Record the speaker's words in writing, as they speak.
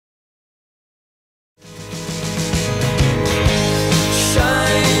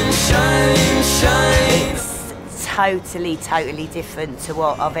totally different to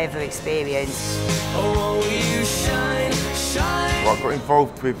what I've ever experienced. Oh, you shine, shine. Well, I got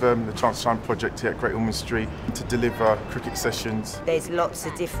involved with the Chance to Shine project here at Great Ormond Street to deliver cricket sessions. There's lots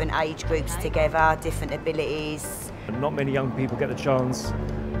of different age groups together, different abilities. Not many young people get the chance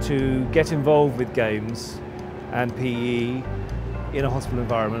to get involved with games and PE in a hospital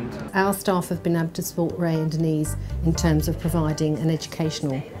environment. Our staff have been able to support Ray and Denise in terms of providing an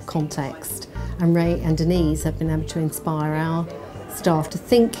educational context, and Ray and Denise have been able to inspire our staff to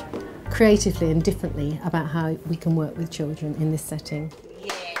think creatively and differently about how we can work with children in this setting.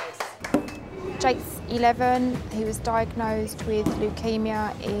 Jake's 11, he was diagnosed with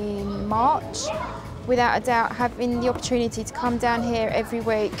leukemia in March. Without a doubt, having the opportunity to come down here every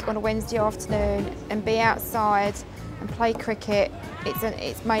week on a Wednesday afternoon and be outside and play cricket,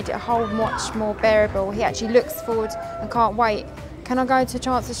 it's made it a whole much more bearable. He actually looks forward and can't wait. Can I go to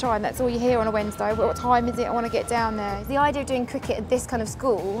Chance to Shine? That's all you hear on a Wednesday. What time is it? I want to get down there. The idea of doing cricket at this kind of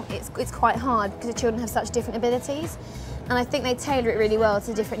school, it's quite hard because the children have such different abilities. And I think they tailor it really well to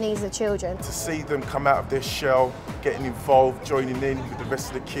the different needs of the children. To see them come out of their shell, getting involved, joining in with the rest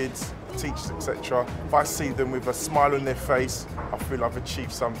of the kids, teachers, etc. If I see them with a smile on their face, I feel I've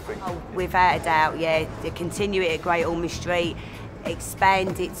achieved something. Oh, without a doubt, yeah. To continue it at Great Ormond Street,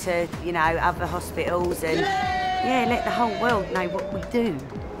 expand it to, you know, other hospitals, and yeah, let the whole world know what we do,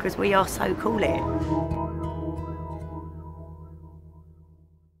 because we are so cool here.